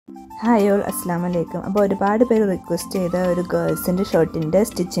Hi all, അസ്സാം വലൈക്കും. അപ്പോൾ ഒരുപാട് പേര് റിക്വസ്റ്റ് ചെയ്ത ഒരു ഗേൾസിൻ്റെ ഷർട്ടിൻ്റെ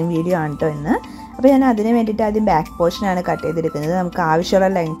സ്റ്റിച്ചിങ് വീഡിയോ ആണ് കേട്ടോ ഇന്ന്. അപ്പോൾ ഞാൻ അതിന് വേണ്ടിയിട്ട് ആദ്യം ബാക്ക് പോർഷനാണ് കട്ട് ചെയ്തെടുക്കുന്നത്. നമുക്ക് ആവശ്യമുള്ള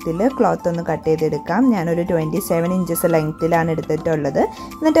ലെങ്ത്തിൽ ക്ലോത്ത് ഒന്ന് കട്ട് ചെയ്തെടുക്കാം. ഞാനൊരു 27 ഇഞ്ചസ് ലെങ്ത്തിലാണ് എടുത്തിട്ടുള്ളത്.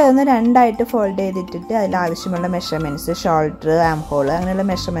 എന്നിട്ട് അതൊന്ന് രണ്ടായിട്ട് ഫോൾഡ് ചെയ്തിട്ടിട്ട് അതിൽ ആവശ്യമുള്ള മെഷർമെൻറ്റ്സ്, ഷോൾഡർ, ആം ഹോൾ അങ്ങനെയുള്ള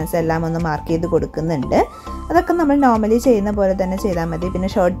മെഷർമെൻറ്റ്സ് എല്ലാം ഒന്ന് മാർക്ക് ചെയ്ത് കൊടുക്കുന്നുണ്ട്. അതൊക്കെ നമ്മൾ നോർമലി ചെയ്യുന്ന പോലെ തന്നെ ചെയ്താൽ മതി.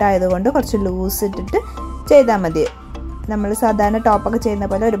 പിന്നെ ഷർട്ട് ആയതുകൊണ്ട് കുറച്ച് ലൂസ് ഇട്ടിട്ട് ചെയ്താൽ മതി. നമ്മൾ സാധാരണ ടോപ്പൊക്കെ ചെയ്യുന്ന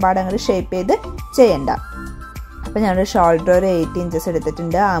പോലെ ഒരുപാട് അങ്ങോട്ട് ഷേപ്പ് ചെയ്ത് ചെയ്യണ്ട. അപ്പോൾ ഞാനൊരു ഷോൾഡർ ഒരു 8 ഇഞ്ചസ്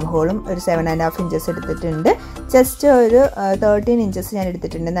എടുത്തിട്ടുണ്ട്, ആം ഹോളും ഒരു 7.5 ഇഞ്ചസ് എടുത്തിട്ടുണ്ട്, ചെസ്റ്റ് ഒരു 13 ഇഞ്ചസ് ഞാൻ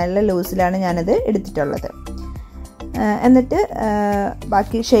എടുത്തിട്ടുണ്ട്. നല്ല ലൂസിലാണ് ഞാനത് എടുത്തിട്ടുള്ളത്. എന്നിട്ട്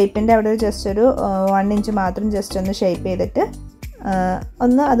ബാക്കി ഷേപ്പിൻ്റെ അവിടെ ജസ്റ്റ് ഒരു 1 ഇഞ്ച് മാത്രം ജസ്റ്റ് ഒന്ന് ഷേപ്പ് ചെയ്തിട്ട്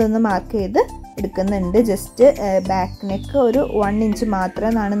അതൊന്ന് മാർക്ക് ചെയ്ത് എടുക്കുന്നുണ്ട്. ജസ്റ്റ് ബാക്ക് നെക്ക് ഒരു 1 ഇഞ്ച്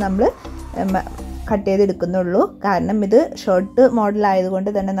മാത്രമാണ് നമ്മൾ കട്ട് ചെയ്തെടുക്കുന്നുള്ളൂ. കാരണം ഇത് ഷർട്ട് മോഡലായതുകൊണ്ട്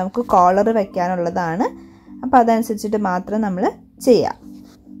തന്നെ നമുക്ക് കോളർ വെക്കാനുള്ളതാണ്. അപ്പോൾ അതനുസരിച്ചിട്ട് മാത്രം നമ്മൾ ചെയ്യാം.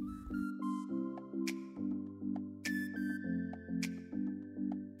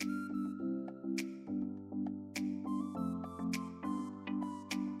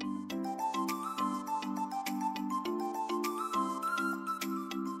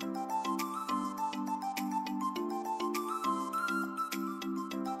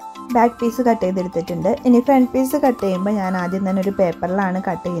 ബാക്ക് പീസ് കട്ട് ചെയ്തെടുത്തിട്ടുണ്ട്. ഇനി ഫ്രണ്ട് പീസ് കട്ട് ചെയ്യുമ്പോൾ ഞാൻ ആദ്യം തന്നെ ഒരു പേപ്പറിലാണ്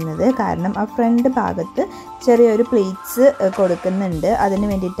കട്ട് ചെയ്യുന്നത്. കാരണം ആ ഫ്രണ്ട് ഭാഗത്ത് ചെറിയൊരു പ്ലീറ്റ്സ് കൊടുക്കുന്നുണ്ട്. അതിന്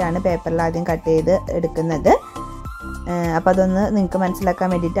വേണ്ടിയിട്ടാണ് പേപ്പറിൽ ആദ്യം കട്ട് ചെയ്ത് എടുക്കുന്നത്. അപ്പോൾ അതൊന്ന് നിങ്ങൾക്ക്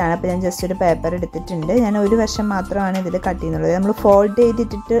മനസ്സിലാക്കാൻ വേണ്ടിയിട്ടാണ്. അപ്പോൾ ഞാൻ ജസ്റ്റ് ഒരു പേപ്പർ എടുത്തിട്ടുണ്ട്. ഞാൻ ഒരു വശം മാത്രമാണ് ഇതിൽ കട്ട് ചെയ്യുന്നുള്ളത്. നമ്മൾ ഫോൾഡ്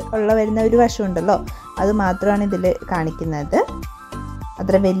ചെയ്തിട്ടിട്ട് വരുന്ന ഒരു വശം ഉണ്ടല്ലോ, അത് മാത്രമാണ് ഇതിൽ കാണിക്കുന്നത്.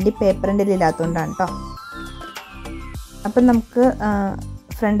 അത്ര വലിയ പേപ്പറിൻ്റെ ഇല്ലാത്തതുകൊണ്ടാണ് കേട്ടോ. അപ്പം നമുക്ക്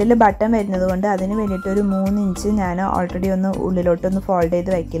ഫ്രണ്ടിൽ ബട്ടൺ വരുന്നത് കൊണ്ട് അതിന് വേണ്ടിയിട്ട് ഒരു 3 ഇഞ്ച് ഞാൻ ഓൾറെഡി ഒന്ന് ഉള്ളിലോട്ടൊന്ന് ഫോൾഡ് ചെയ്ത്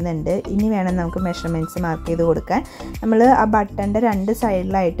വയ്ക്കുന്നുണ്ട്. ഇനി വേണം നമുക്ക് മെഷർമെൻറ്റ്സ് മാർക്ക് ചെയ്ത് കൊടുക്കാൻ. നമ്മൾ ആ ബട്ടൻ്റെ 2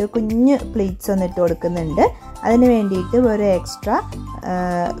 സൈഡിലായിട്ട് കുഞ്ഞ് പ്ലീറ്റ്സ് ഒന്ന് ഇട്ട് കൊടുക്കുന്നുണ്ട്. അതിന് വേണ്ടിയിട്ട് ഒരു എക്സ്ട്രാ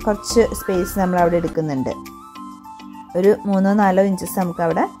കുറച്ച് സ്പേസ് നമ്മൾ അവിടെ എടുക്കുന്നുണ്ട്. ഒരു 3-4 ഇഞ്ചസ് നമുക്ക്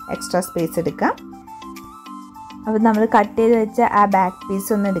അവിടെ എക്സ്ട്രാ സ്പേസ് എടുക്കാം. അപ്പോൾ നമ്മൾ കട്ട് ചെയ്ത് വെച്ച ആ ബാക്ക്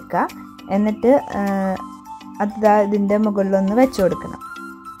പീസ് ഒന്ന് എടുക്കുക. എന്നിട്ട് അത് ഇതിൻ്റെ മുകളിലൊന്ന് വെച്ച് കൊടുക്കണം.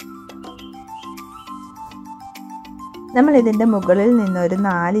 നമ്മൾ ഇതിൻ്റെ മുകളിൽ നിന്നൊരു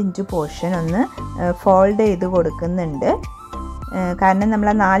 4 ഇഞ്ച് പോർഷൻ ഒന്ന് ഫോൾഡ് ചെയ്ത് കൊടുക്കുന്നുണ്ട്. കാരണം നമ്മൾ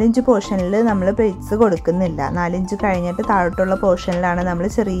ആ 4 ഇഞ്ച് പോർഷനിൽ നമ്മൾ പ്ലീറ്റ്സ് കൊടുക്കുന്നില്ല. 4 ഇഞ്ച് കഴിഞ്ഞിട്ട് താഴോട്ടുള്ള പോർഷനിലാണ് നമ്മൾ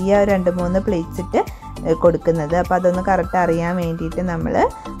ചെറിയ 2-3 പ്ലീറ്റ്സ് ഇട്ട് കൊടുക്കുന്നത്. അപ്പോൾ അതൊന്ന് കറക്റ്റ് അറിയാൻ വേണ്ടിയിട്ട് നമ്മൾ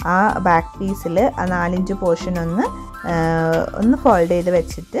ആ ബാക്ക് പീസിൽ ആ 4 ഇഞ്ച് പോർഷൻ ഒന്ന് ഫോൾഡ് ചെയ്ത്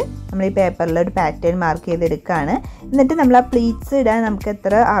വെച്ചിട്ട് നമ്മൾ ഈ പേപ്പറിൽ ഒരു പാറ്റേൺ മാർക്ക് ചെയ്തെടുക്കുകയാണ്. എന്നിട്ട് നമ്മൾ ആ പ്ലീറ്റ്സ് ഇടാൻ നമുക്ക്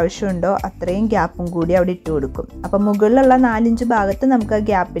എത്ര ആവശ്യമുണ്ടോ അത്രയും ഗ്യാപ്പും കൂടി അവിടെ ഇട്ട് കൊടുക്കും. അപ്പോൾ മുകളിലുള്ള 4 ഇഞ്ച് ഭാഗത്ത് നമുക്ക് ആ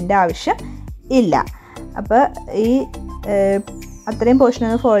ഗ്യാപ്പിൻ്റെ ആവശ്യം ഇല്ല. അപ്പോൾ ഈ അത്രയും പോർഷൻ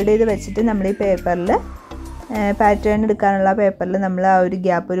ഒന്ന് ഫോൾഡ് ചെയ്ത് വെച്ചിട്ട് നമ്മൾ ഈ പേപ്പറിൽ പാറ്റേൺ എടുക്കാനുള്ള പേപ്പറിൽ നമ്മൾ ആ ഒരു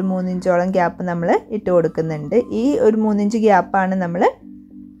ഗ്യാപ്പ് ഒരു 3 ഇഞ്ചോളം ഗ്യാപ്പ് നമ്മൾ ഇട്ട് കൊടുക്കുന്നുണ്ട്. ഈ ഒരു 3 ഇഞ്ച് ഗ്യാപ്പാണ് നമ്മൾ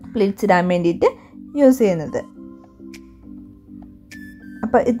പ്ലീറ്റ്സ് ഇടാൻ വേണ്ടിയിട്ട് യൂസ് ചെയ്യുന്നത്.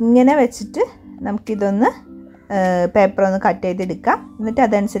 അപ്പോൾ ഇങ്ങനെ വെച്ചിട്ട് നമുക്കിതൊന്ന് പേപ്പർ ഒന്ന് കട്ട് ചെയ്തെടുക്കാം. എന്നിട്ട്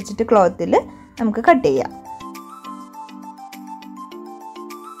അതനുസരിച്ചിട്ട് ക്ലോത്തിൽ നമുക്ക് കട്ട് ചെയ്യാം.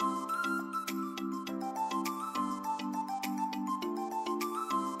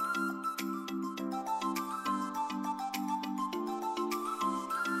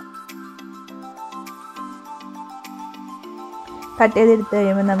 കട്ട് ചെയ്തെടുത്ത്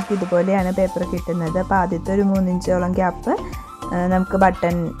കഴിയുമ്പോൾ നമുക്ക് ഇതുപോലെയാണ് പേപ്പർ കിട്ടുന്നത്. അപ്പോൾ ആദ്യത്തെ ഒരു 3 ഇഞ്ചോളം ഗ്യാപ്പ് നമുക്ക്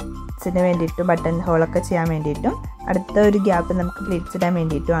ബട്ടൺസിന് വേണ്ടിയിട്ടും ബട്ടൺ ഹോളൊക്കെ ചെയ്യാൻ വേണ്ടിയിട്ടും, അടുത്ത ഒരു ഗ്യാപ്പ് നമുക്ക് പ്ലീറ്റ്സ് ഇടാൻ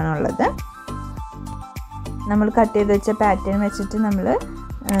വേണ്ടിയിട്ടുമാണ് ഉള്ളത്. നമ്മൾ കട്ട് ചെയ്ത് വെച്ച പാറ്റേൺ വെച്ചിട്ട് നമ്മൾ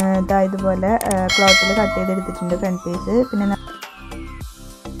ഇതുപോലെ ക്ലോത്തിൽ കട്ട് ചെയ്തെടുത്തിട്ടുണ്ട് ഫ്രണ്ട് പീസ്. പിന്നെ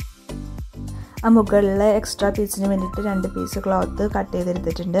ആ മുകളിലെ എക്സ്ട്രാ പീസിന് വേണ്ടിയിട്ട് 2 പീസ് ക്ലോത്ത് കട്ട്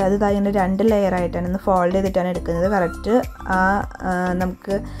ചെയ്തെടുത്തിട്ടുണ്ട്. അത് ഇങ്ങനെ 2 ലെയറായിട്ടാണ് ഒന്ന് ഫോൾഡ് ചെയ്തിട്ടാണ് എടുക്കുന്നത്. കറക്റ്റ്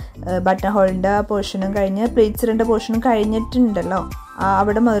നമുക്ക് ബട്ടൺ ഹോളിൻ്റെ പോർഷനും കഴിഞ്ഞ് പ്ലീറ്റ്സ് ഇടേണ്ട പോർഷനും കഴിഞ്ഞിട്ടുണ്ടല്ലോ,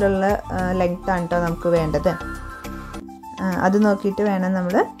 അവിടെ മുതലുള്ള ലെങ്ത്താണ് കേട്ടോ നമുക്ക് വേണ്ടത്. അത് നോക്കിയിട്ട് വേണം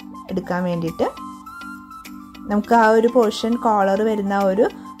നമ്മൾ എടുക്കാൻ വേണ്ടിയിട്ട്. നമുക്ക് ആ ഒരു പോർഷൻ കോളർ വരുന്ന ആ ഒരു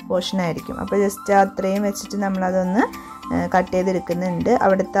പോർഷനായിരിക്കും. അപ്പോൾ ജസ്റ്റ് അത്രയും വെച്ചിട്ട് നമ്മളതൊന്ന് കട്ട് ചെയ്തെടുക്കുന്നുണ്ട്.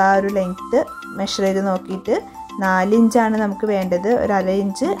 അവിടുത്തെ ആ ഒരു ലെങ്ത്ത് മെഷർ ചെയ്ത് നോക്കിയിട്ട് 4 ഇഞ്ചാണ് നമുക്ക് വേണ്ടത്. ഒരു 1/2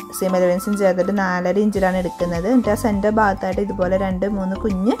 ഇഞ്ച് സീം അലവൻസും ചേർത്തിട്ട് 4.5 ഇഞ്ചിലാണ് എടുക്കുന്നത്. എന്നിട്ട് ആ സെൻറ്റർ ഭാഗത്തായിട്ട് ഇതുപോലെ 2-3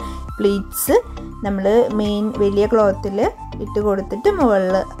 കുഞ്ഞ് പ്ലീറ്റ്സ് നമ്മൾ മെയിൻ വലിയ ക്ലോത്തിൽ ഇട്ട് കൊടുത്തിട്ട്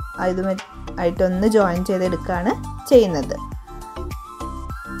മുകളിൽ ആയിട്ടൊന്ന് ജോയിൻ ചെയ്തെടുക്കുകയാണ് ചെയ്യുന്നത്.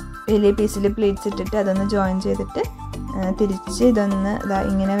 വലിയ പീസിൽ പ്ലീറ്റ്സ് ഇട്ടിട്ട് അതൊന്ന് ജോയിൻ ചെയ്തിട്ട് തിരിച്ച് ഇതൊന്ന്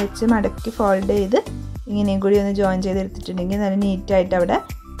ഇങ്ങനെ വെച്ച് മടക്കി ഫോൾഡ് ചെയ്ത് ഇങ്ങനെയും കൂടി ഒന്ന് ജോയിൻ ചെയ്തെടുത്തിട്ടുണ്ടെങ്കിൽ നല്ല നീറ്റായിട്ട് അവിടെ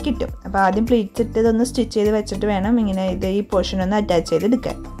കിട്ടും. അപ്പോൾ ആദ്യം പ്ലീറ്റ്സ് ഇട്ട് ഇതൊന്ന് സ്റ്റിച്ച് ചെയ്ത് വെച്ചിട്ട് വേണം ഇങ്ങനെ ഈ പോർഷൻ ഒന്ന് അറ്റാച്ച്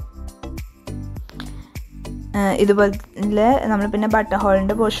ചെയ്തെടുക്കാൻ. ഇതുപോലെ നമ്മൾ പിന്നെ ബട്ടൺ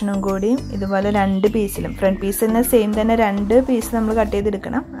ഹോളിൻ്റെ പോർഷനും കൂടി ഇതുപോലെ 2 പീസിലും ഫ്രണ്ട് പീസിന് സെയിം തന്നെ 2 പീസ് നമ്മൾ കട്ട്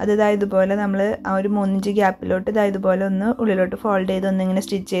ചെയ്തെടുക്കണം. അത് ഇതുപോലെ നമ്മൾ ആ ഒരു 3 ഇഞ്ച് ഗ്യാപ്പിലോട്ട് ഇതുപോലെ ഒന്ന് ഉള്ളിലോട്ട് ഫോൾഡ് ചെയ്ത് ഒന്നിങ്ങനെ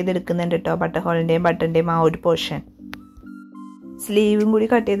സ്റ്റിച്ച് ചെയ്തെടുക്കുന്നുണ്ട് കേട്ടോ, ബട്ടൺ ഹോളിൻ്റെയും ബട്ടൻ്റെയും ആ ഒരു പോർഷൻ. സ്ലീവും കൂടി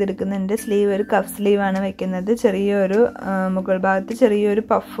കട്ട് ചെയ്തെടുക്കുന്നുണ്ട്. സ്ലീവ് ഒരു കഫ് സ്ലീവാണ് വെക്കുന്നത്. ചെറിയൊരു മുകൾ ഭാഗത്ത് ചെറിയൊരു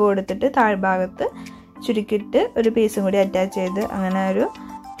പഫ് കൊടുത്തിട്ട് താഴ്ഭാഗത്ത് ചുരുക്കിയിട്ട് ഒരു പീസും കൂടി അറ്റാച്ച് ചെയ്ത് അങ്ങനെ ഒരു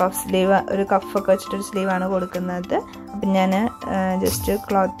പഫ് സ്ലീവ്, ഒരു കഫൊക്കെ വെച്ചിട്ടൊരു സ്ലീവാണ് കൊടുക്കുന്നത്. അപ്പം ഞാൻ ജസ്റ്റ്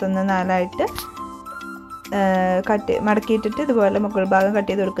ക്ലോത്ത് ഒന്ന് 4ആയിട്ട് മടക്കിയിട്ടിട്ട് ഇതുപോലെ മുകൾ ഭാഗം കട്ട്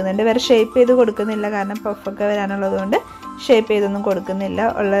ചെയ്ത് കൊടുക്കുന്നുണ്ട്. വേറെ ഷേപ്പ് ചെയ്ത് കൊടുക്കുന്നില്ല, കാരണം പഫൊക്കെ വരാനുള്ളത് കൊണ്ട് ഷേപ്പ് ചെയ്തൊന്നും കൊടുക്കുന്നില്ല.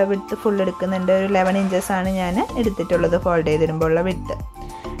 ഉള്ള വിഡ്ത്ത് ഫുൾ എടുക്കുന്നുണ്ട്. ഒരു 11 ഇഞ്ചസാണ് ഞാൻ എടുത്തിട്ടുള്ളത് ഫോൾഡ് ചെയ്തിടുമ്പോൾ ഉള്ള വിഡ്ത്ത്.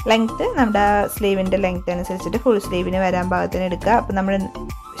 ലെങ്ത്ത് നമ്മുടെ സ്ലീവിൻ്റെ ലെങ്ത്ത് അനുസരിച്ചിട്ട് ഫുൾ സ്ലീവിന് വരാൻ പാകത്തിന് എടുക്കുക. അപ്പോൾ നമ്മൾ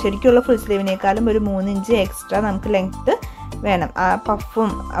ശരിക്കുള്ള ഫുൾ സ്ലീവിനേക്കാളും ഒരു 3 ഇഞ്ച് എക്സ്ട്രാ നമുക്ക് ലെങ്ത്ത് വേണം. ആ പഫും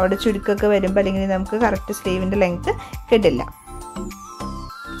അവിടെ ചുരുക്കൊക്കെ വരുമ്പോൾ അല്ലെങ്കിൽ നമുക്ക് കറക്റ്റ് സ്ലീവിൻ്റെ ലെങ്ത്ത് കിട്ടില്ല.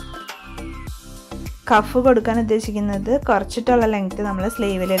 കഫ് കൊടുക്കാൻ ഉദ്ദേശിക്കുന്നത് കുറച്ചിട്ടുള്ള ലെങ്ത്ത് നമ്മൾ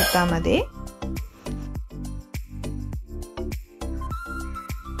സ്ലീവിൽ എടുത്താൽ മതി.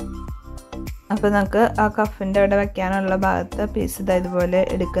 അപ്പോൾ നമുക്ക് ആ കഫിൻ്റെ അവിടെ വയ്ക്കാനുള്ള ഭാഗത്ത് പീസ് ഇതുപോലെ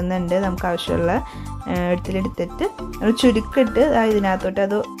എടുക്കുന്നുണ്ട്. നമുക്ക് ആവശ്യമുള്ള എടുത്തിട്ട് ഒരു ചുരുക്കിട്ട് ഇതിനകത്തോട്ട്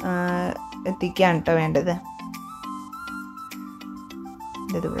അത് എത്തിക്കുകയാണ് കേട്ടോ വേണ്ടത്.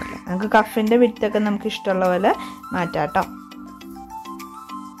 ഇതുപോലെ നമുക്ക് കഫിൻ്റെ വിഡ്ത്തൊക്കെ നമുക്ക് ഇഷ്ടമുള്ള പോലെ മാറ്റാം കേട്ടോ.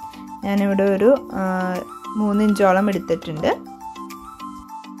 ഞാനിവിടെ ഒരു 3 ഇഞ്ചോളം എടുത്തിട്ടുണ്ട്.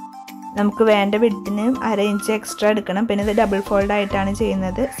 നമുക്ക് വേണ്ട വിഡ്ത്തിന് 1/2 ഇഞ്ച് എക്സ്ട്രാ എടുക്കണം. പിന്നെ ഇത് ഡബിൾ ഫോൾഡ് ആയിട്ടാണ്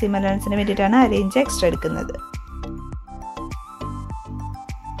ചെയ്യുന്നത്. സിം അലവൻസിന് വേണ്ടിയിട്ടാണ് 1/2 ഇഞ്ച് എക്സ്ട്രാ എടുക്കുന്നത്.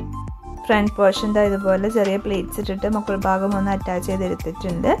 ഫ്രണ്ട് പോർഷൻ ഇതുപോലെ ചെറിയ പ്ലേറ്റ്സ് ഇട്ടിട്ട് മുകൾ ഭാഗം ഒന്ന് അറ്റാച്ച്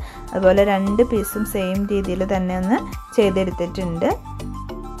ചെയ്തെടുത്തിട്ടുണ്ട്. അതുപോലെ 2 പീസും സെയിം രീതിയിൽ തന്നെ ഒന്ന് ചെയ്തെടുത്തിട്ടുണ്ട്.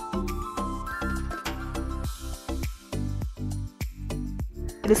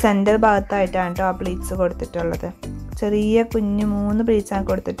 ഒരു സെൻറ്റർ ഭാഗത്തായിട്ടാണ് കേട്ടോ ആ പ്ലീറ്റ്സ് കൊടുത്തിട്ടുള്ളത്. ചെറിയ കുഞ്ഞ് 3 പ്ലീറ്റ്സാണ്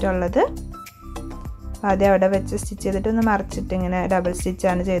കൊടുത്തിട്ടുള്ളത്. ആദ്യം അവിടെ വെച്ച് സ്റ്റിച്ച് ചെയ്തിട്ട് ഒന്ന് മറിച്ചിട്ട് ഇങ്ങനെ ഡബിൾ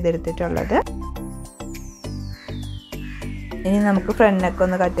സ്റ്റിച്ചാണ് ചെയ്തെടുത്തിട്ടുള്ളത്. ഇനി നമുക്ക് ഫ്രണ്ട് നെക്ക്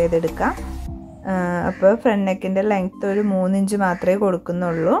ഒന്ന് കട്ട് ചെയ്തെടുക്കാം. അപ്പോൾ ഫ്രണ്ട് നെക്കിൻ്റെ ലെങ്ത്ത് ഒരു 3 ഇഞ്ച് മാത്രമേ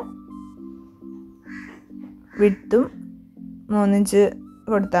കൊടുക്കുന്നുള്ളൂ. വിഡ്ത്തും 3 ഇഞ്ച്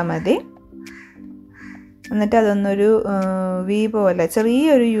കൊടുത്താൽ മതി. എന്നിട്ട് അതൊന്നൊരു വി പോലെ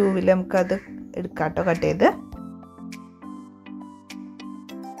ചെറിയൊരു യുവിൽ നമുക്കത് എടുക്കാം കേട്ടോ കട്ട് ചെയ്ത്.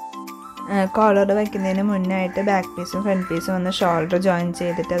 കോളർ വയ്ക്കുന്നതിന് മുന്നായിട്ട് ബാക്ക് പീസും ഫ്രണ്ട് പീസും ഒന്ന് ഷോൾഡർ ജോയിൻ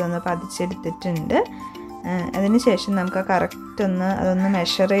ചെയ്തിട്ട് അതൊന്ന് പതിച്ചെടുത്തിട്ടുണ്ട്. അതിനുശേഷം നമുക്ക് കറക്റ്റ് അതൊന്ന്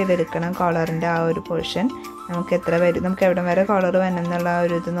മെഷർ ചെയ്തെടുക്കണം. കോളറിൻ്റെ ആ ഒരു പോർഷൻ നമുക്ക് എത്ര വരും, നമുക്ക് എവിടം വരെ കോളർ വേണം എന്നുള്ള ആ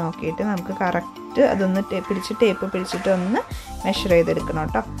ഒരു ഇത് നോക്കിയിട്ട് നമുക്ക് കറക്റ്റ് അതൊന്ന് ടേപ്പ് പിടിച്ചിട്ട് ഒന്ന് മെഷർ ചെയ്തെടുക്കണം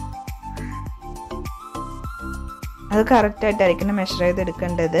കേട്ടോ. അത് കറക്റ്റായിട്ടായിരിക്കണം മെഷർ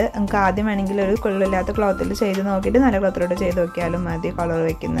ചെയ്തെടുക്കേണ്ടത്. നമുക്ക് ആദ്യം വേണമെങ്കിൽ ഒരു കൊള്ളില്ലാത്ത ക്ലോത്തിൽ ചെയ്ത് നോക്കിയിട്ട് നല്ല ക്ലോത്തിലോട്ട് ചെയ്ത് നോക്കിയാലും മതി കളർ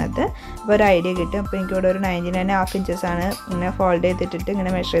വയ്ക്കുന്നത്. അപ്പോൾ ഒരു ഐഡിയ കിട്ടും. അപ്പോൾ എനിക്കിവിടെ ഒരു 99.5 ഇഞ്ചസാണ് ഇങ്ങനെ ഫോൾഡ് ചെയ്തിട്ടിട്ട്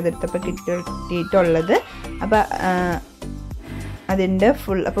ഇങ്ങനെ മെഷർ ചെയ്തെടുത്തപ്പോൾ കിട്ടിയിട്ടുള്ളത്. അപ്പോൾ അതിൻ്റെ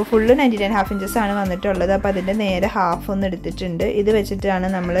ഫുള്ള് 99.5 ഇഞ്ചസാണ് വന്നിട്ടുള്ളത്. അപ്പോൾ അതിൻ്റെ നേരെ ഹാഫ് ഒന്ന് എടുത്തിട്ടുണ്ട്. ഇത് വെച്ചിട്ടാണ്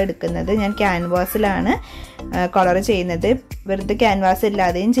നമ്മൾ എടുക്കുന്നത്. ഞാൻ ക്യാൻവാസിലാണ് കളർ ചെയ്യുന്നത്. വെറുതെ ക്യാൻവാസ്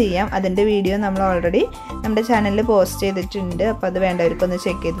ഇല്ലാതെയും ചെയ്യാം. അതിൻ്റെ വീഡിയോ നമ്മൾ ഓൾറെഡി നമ്മുടെ ചാനലിൽ പോസ്റ്റ് ചെയ്തിട്ടുണ്ട്. അപ്പോൾ അത് വേണ്ടവർക്കൊന്ന്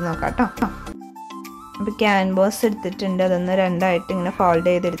ചെക്ക് ചെയ്ത് നോക്കാം കേട്ടോ. അപ്പോൾ ക്യാൻവാസ് എടുത്തിട്ടുണ്ട്. അതൊന്ന് 2ആയിട്ട് ഇങ്ങനെ ഫോൾഡ്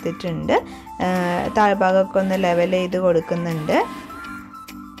ചെയ്തെടുത്തിട്ടുണ്ട്. താഴ്ഭാഗമൊക്കെ ഒന്ന് ലെവൽ ചെയ്ത് കൊടുക്കുന്നുണ്ട്.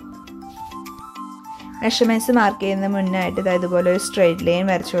 മെഷർമെൻറ്റ്സ് മാർക്ക് ചെയ്യുന്ന മുന്നായിട്ട് ഇതുപോലെ ഒരു സ്ട്രെയിറ്റ് ലൈൻ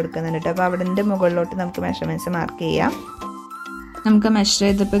വരച്ച് കൊടുക്കുന്നുണ്ട് കേട്ടോ. അപ്പോൾ അവിടെ മുകളിലോട്ട് നമുക്ക് മെഷർമെൻറ്റ്സ് മാർക്ക് ചെയ്യാം. നമുക്ക് മെഷർ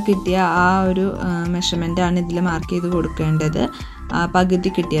ചെയ്തപ്പോൾ കിട്ടിയ ആ ഒരു മെഷർമെൻറ്റാണ് ഇതിൽ മാർക്ക് ചെയ്ത് കൊടുക്കേണ്ടത്. പകുതി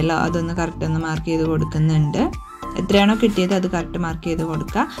കിട്ടിയല്ലോ, അതൊന്ന് കറക്റ്റ് ഒന്ന് മാർക്ക് ചെയ്ത് കൊടുക്കുന്നുണ്ട്. എത്രയാണോ കിട്ടിയത് അത് കറക്റ്റ് മാർക്ക് ചെയ്ത്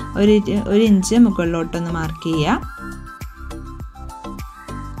കൊടുക്കുക. ഒരു ഇഞ്ച് മുകളിലോട്ടൊന്ന് മാർക്ക് ചെയ്യുക.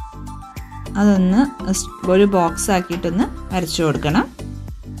 അതൊന്ന് ഒരു ബോക്സ് ആക്കിയിട്ടൊന്ന് വരച്ചു കൊടുക്കണം.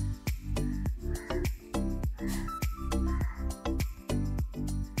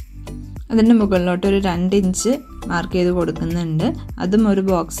 അതിൻ്റെ മുകളിലോട്ട് ഒരു 2 ഇഞ്ച് മാർക്ക് ചെയ്ത് കൊടുക്കുന്നുണ്ട്. അതും ഒരു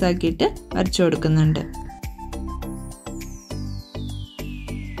ബോക്സ് ആക്കിയിട്ട് വരച്ചു കൊടുക്കുന്നുണ്ട്.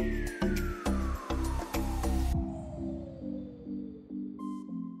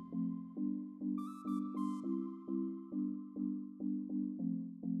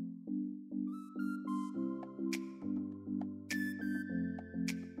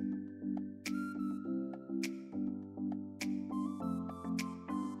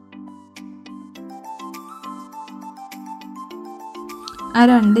 ആ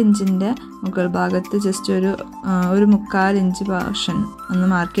 2 ഇഞ്ചിൻ്റെ മുകൾ ഭാഗത്ത് ജസ്റ്റ് ഒരു 1/4 ഇഞ്ച് പോർഷൻ ഒന്ന്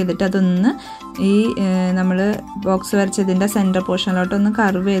മാർക്ക് ചെയ്തിട്ട് അതൊന്ന് ഈ നമ്മൾ ബോക്സ് വരച്ചതിൻ്റെ സെൻറ്റർ പോർഷനിലോട്ടൊന്ന്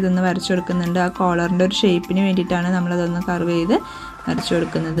കർവ് ചെയ്തൊന്ന് വരച്ചു കൊടുക്കുന്നുണ്ട്. ആ കോളറിൻ്റെ ഒരു ഷേപ്പിന് വേണ്ടിയിട്ടാണ് നമ്മളതൊന്ന് കർവ് ചെയ്ത് വരച്ചു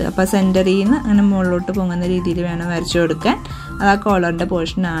കൊടുക്കുന്നത്. അപ്പോൾ സെൻറ്ററിൽ നിന്ന് അങ്ങനെ മുകളിലോട്ട് പൊങ്ങുന്ന രീതിയിൽ വേണം വരച്ചു കൊടുക്കാൻ. അത് ആ കോളറിൻ്റെ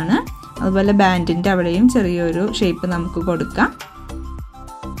പോർഷനാണ്. അതുപോലെ ബാൻഡിൻ്റെ അവിടെയും ചെറിയൊരു ഷേപ്പ് നമുക്ക് കൊടുക്കാം.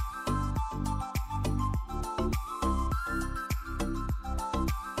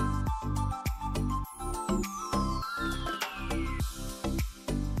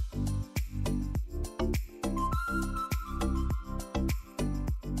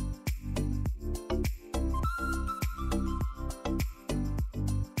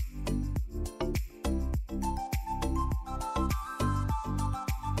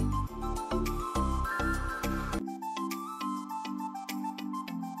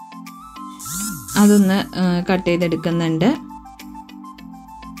 അതൊന്ന് കട്ട് ചെയ്തെടുക്കുന്നുണ്ട്.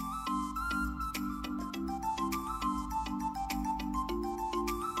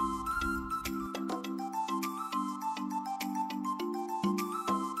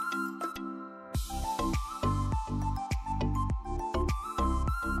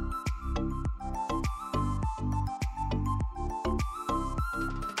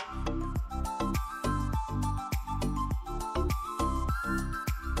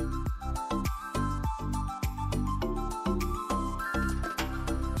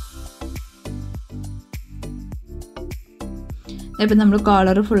 ഇപ്പം നമ്മൾ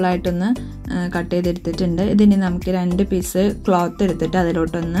കോളർ ഫുള്ളായിട്ടൊന്ന് കട്ട് ചെയ്തെടുത്തിട്ടുണ്ട്. ഇതിനി നമുക്ക് 2 പീസ് ക്ലോത്ത് എടുത്തിട്ട്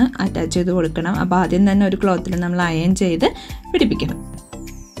അതിലോട്ടൊന്ന് അറ്റാച്ച് ചെയ്ത് കൊടുക്കണം. അപ്പോൾ ആദ്യം തന്നെ ഒരു ക്ലോത്തിൽ നമ്മൾ അയൺ ചെയ്ത് പിടിപ്പിക്കണം.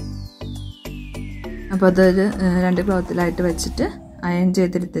 അപ്പോൾ അതൊരു 2 ക്ലോത്തിലായിട്ട് വെച്ചിട്ട് അയൺ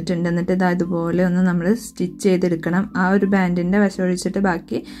ചെയ്തെടുത്തിട്ടുണ്ട്. എന്നിട്ട് ഇതുപോലെ ഒന്ന് നമ്മൾ സ്റ്റിച്ച് ചെയ്തെടുക്കണം. ആ ഒരു ബാൻഡിൻ്റെ വശം ഒഴിച്ചിട്ട്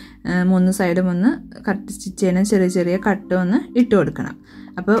ബാക്കി 3 സൈഡും ഒന്ന് കട്ട് സ്റ്റിച്ച് ചെയ്യണം. ചെറിയ ചെറിയ കട്ട് ഒന്ന് ഇട്ട് കൊടുക്കണം.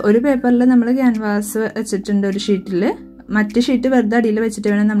 അപ്പോൾ ഒരു പേപ്പറിൽ നമ്മൾ ക്യാൻവാസ് വെച്ചിട്ടുണ്ട് ഒരു ഷീറ്റിൽ. മറ്റ് ഷീറ്റ് വെറുതെ അടിയിൽ വെച്ചിട്ട്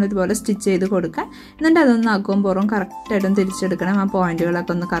വേണം നമ്മളിതുപോലെ സ്റ്റിച്ച് ചെയ്ത് കൊടുക്കാൻ. എന്നിട്ട് അതൊന്ന് ആക്കും പുറം കറക്റ്റായിട്ടും തിരിച്ചെടുക്കണം. ആ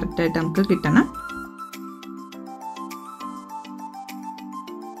പോയിന്റുകളൊക്കെ ഒന്ന് കറക്റ്റായിട്ട് നമുക്ക് കിട്ടണം.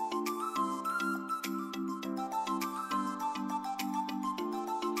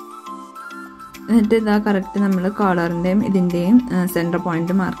 എന്നിട്ട് ഇതാ കറക്റ്റ് നമ്മൾ കോളറിൻ്റെയും ഇതിൻ്റെയും സെൻറ്റർ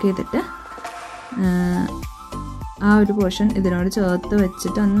പോയിന്റ് മാർക്ക് ചെയ്തിട്ട് ആ ഒരു പോർഷൻ ഇതിനോട് ചേർത്ത്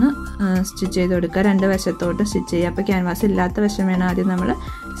വെച്ചിട്ട് ഒന്ന് സ്റ്റിച്ച് ചെയ്ത് കൊടുക്കുക. 2 വശത്തോട്ട് സ്റ്റിച്ച് ചെയ്യുക. അപ്പോൾ ക്യാൻവാസ് ഇല്ലാത്ത വശം വേണം ആദ്യം നമ്മൾ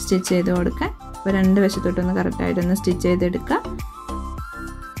സ്റ്റിച്ച് ചെയ്ത് കൊടുക്കാൻ. അപ്പോൾ 2 വശത്തോട്ടൊന്ന് കറക്റ്റായിട്ടൊന്ന് സ്റ്റിച്ച് ചെയ്തെടുക്കുക.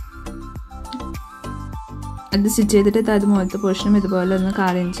 അത് സ്റ്റിച്ച് ചെയ്തിട്ട് അത് മുഖത്തെ പോർഷനും ഇതുപോലെ ഒന്ന്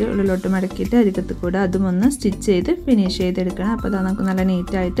 1/4 ഇഞ്ച് ഉള്ളിലോട്ട് മടക്കിയിട്ട് അരികത്ത് കൂടെ അതും ഒന്ന് സ്റ്റിച്ച് ചെയ്ത് ഫിനിഷ് ചെയ്തെടുക്കണം. അപ്പോൾ അത് നമുക്ക് നല്ല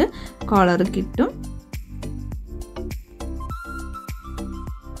നീറ്റായിട്ട് കോളർ കിട്ടും.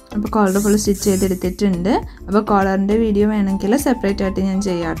 അപ്പോൾ കോളർ ഫുൾ സ്റ്റിച്ച് ചെയ്തെടുത്തിട്ടുണ്ട്. അപ്പോൾ കോളറിൻ്റെ വീഡിയോ വേണമെങ്കിൽ സെപ്പറേറ്റ് ആയിട്ട് ഞാൻ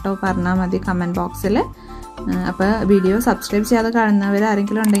ചെയ്യാം കേട്ടോ. പറഞ്ഞാൽ മതി കമൻറ്റ് ബോക്സിൽ. അപ്പോൾ വീഡിയോ സബ്സ്ക്രൈബ് ചെയ്യാതെ കാണുന്നവർ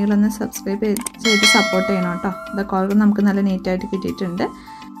ആരെങ്കിലും ഉണ്ടെങ്കിൽ ഒന്ന് സബ്സ്ക്രൈബ് ചെയ്ത് സപ്പോർട്ട് ചെയ്യണം കേട്ടോ. ഇത് കോളർ നമുക്ക് നല്ല നീറ്റായിട്ട് കിട്ടിയിട്ടുണ്ട്.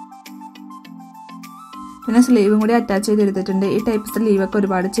 പിന്നെ സ്ലീവും കൂടി അറ്റാച്ച് ചെയ്തെടുത്തിട്ടുണ്ട്. ഈ ടൈപ്പ് സ്ലീവൊക്കെ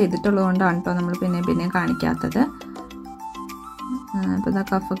ഒരുപാട് ചെയ്തിട്ടുള്ളതുകൊണ്ടാണ് കേട്ടോ നമ്മൾ പിന്നെ കാണിക്കാത്തത്. അപ്പോൾ ഇതാ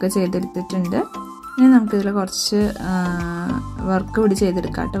കഫൊക്കെ ചെയ്തെടുത്തിട്ടുണ്ട്. ഇനി നമുക്കിതിൽ കുറച്ച് വർക്ക് കൂടി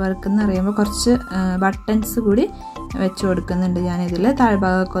ചെയ്തെടുക്കാം കേട്ടോ. വർക്ക് എന്ന് പറയുമ്പോൾ കുറച്ച് ബട്ടൺസ് കൂടി വെച്ച് കൊടുക്കുന്നുണ്ട്. ഞാനിതിൽ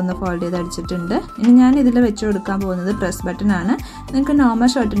താഴ്ഭാഗമൊക്കെ ഒന്ന് ഫോൾഡ് ചെയ്ത് അടിച്ചിട്ടുണ്ട്. ഇനി ഞാൻ ഇതിൽ വെച്ച് കൊടുക്കാൻ പോകുന്നത് പ്രസ് ബട്ടൺ ആണ്. നിങ്ങൾക്ക്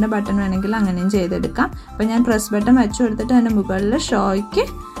നോർമൽ ഷർട്ടിൻ്റെ ബട്ടൺ വേണമെങ്കിൽ അങ്ങനെയും ചെയ്തെടുക്കാം. അപ്പോൾ ഞാൻ പ്രസ് ബട്ടൺ വെച്ച് കൊടുത്തിട്ട് അതിൻ്റെ മുകളിൽ ഷോയ്ക്ക്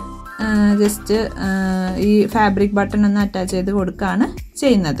ജസ്റ്റ് ഈ ഫാബ്രിക് ബട്ടൺ ഒന്ന് അറ്റാച്ച് ചെയ്ത് കൊടുക്കുകയാണ്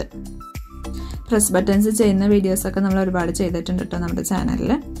ചെയ്യുന്നത്. പ്രസ് ബട്ടൺസ് ചെയ്യുന്ന വീഡിയോസൊക്കെ നമ്മൾ ഒരുപാട് ചെയ്തിട്ടുണ്ട് കേട്ടോ നമ്മുടെ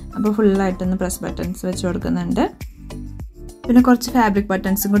ചാനലിൽ. അപ്പോൾ ഫുള്ളായിട്ടൊന്ന് പ്രസ് ബട്ടൺസ് വെച്ച് കൊടുക്കുന്നുണ്ട്. പിന്നെ കുറച്ച് ഫാബ്രിക്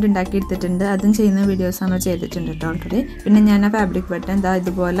ബട്ടൺസും കൂടി ഉണ്ടാക്കി എടുത്തിട്ടുണ്ട്. അതും ചെയ്യുന്ന വീഡിയോസ് നമ്മൾ ചെയ്തിട്ടുണ്ട് കേട്ടോ ഓൾറെഡി. പിന്നെ ഞാൻ ആ ഫാബ്രിക് ബട്ടൺ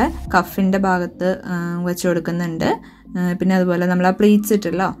ഇതുപോലെ കഫിൻ്റെ ഭാഗത്ത് വെച്ച് കൊടുക്കുന്നുണ്ട്. പിന്നെ അതുപോലെ നമ്മൾ ആ പ്ലീറ്റ്സ്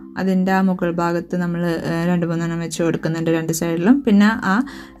ഇട്ടല്ലോ അതിൻ്റെ ആ മുകൾ ഭാഗത്ത് നമ്മൾ 2-3 വെച്ച് കൊടുക്കുന്നുണ്ട് 2 സൈഡിലും. പിന്നെ ആ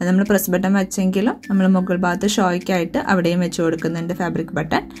നമ്മൾ പ്രസ് ബട്ടൺ വെച്ചെങ്കിലും നമ്മൾ മുകൾ ഭാഗത്ത് ഷോയ്ക്കായിട്ട് അവിടെയും വെച്ച് കൊടുക്കുന്നുണ്ട് ഫാബ്രിക്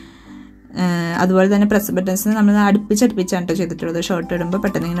ബട്ടൺ. അതുപോലെ തന്നെ പ്രസ് ബട്ടൺസ് നമ്മൾ അടുപ്പിച്ചടുപ്പിച്ചാണ് കേട്ടോ ചെയ്തിട്ടുള്ളത്. ഷോർട്ട് ഇടുമ്പോൾ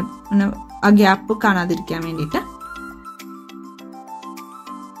പെട്ടെന്ന് ഇങ്ങനെ ആ ഗ്യാപ്പ് കാണാതിരിക്കാൻ വേണ്ടിയിട്ട്.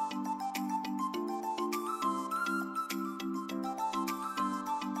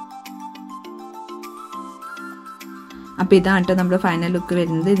 അപ്പോൾ ഇതാണ് കേട്ടോ നമ്മുടെ ഫൈനൽ ലുക്ക്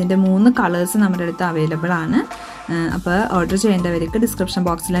വരുന്നത്. ഇതിൻ്റെ 3 കളേഴ്സ് നമ്മുടെ അടുത്ത് അവൈലബിൾ ആണ്. അപ്പോൾ ഓർഡർ ചെയ്യേണ്ടവർക്ക് ഡിസ്ക്രിപ്ഷൻ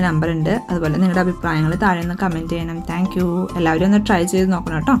ബോക്സിൽ നമ്പർ ഉണ്ട്. അതുപോലെ നിങ്ങളുടെ അഭിപ്രായങ്ങൾ താഴെ നിന്ന് കമൻറ്റ് ചെയ്യണം. Thank you. എല്ലാവരും ഒന്ന് ട്രൈ ചെയ്ത്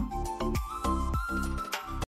നോക്കണം കേട്ടോ.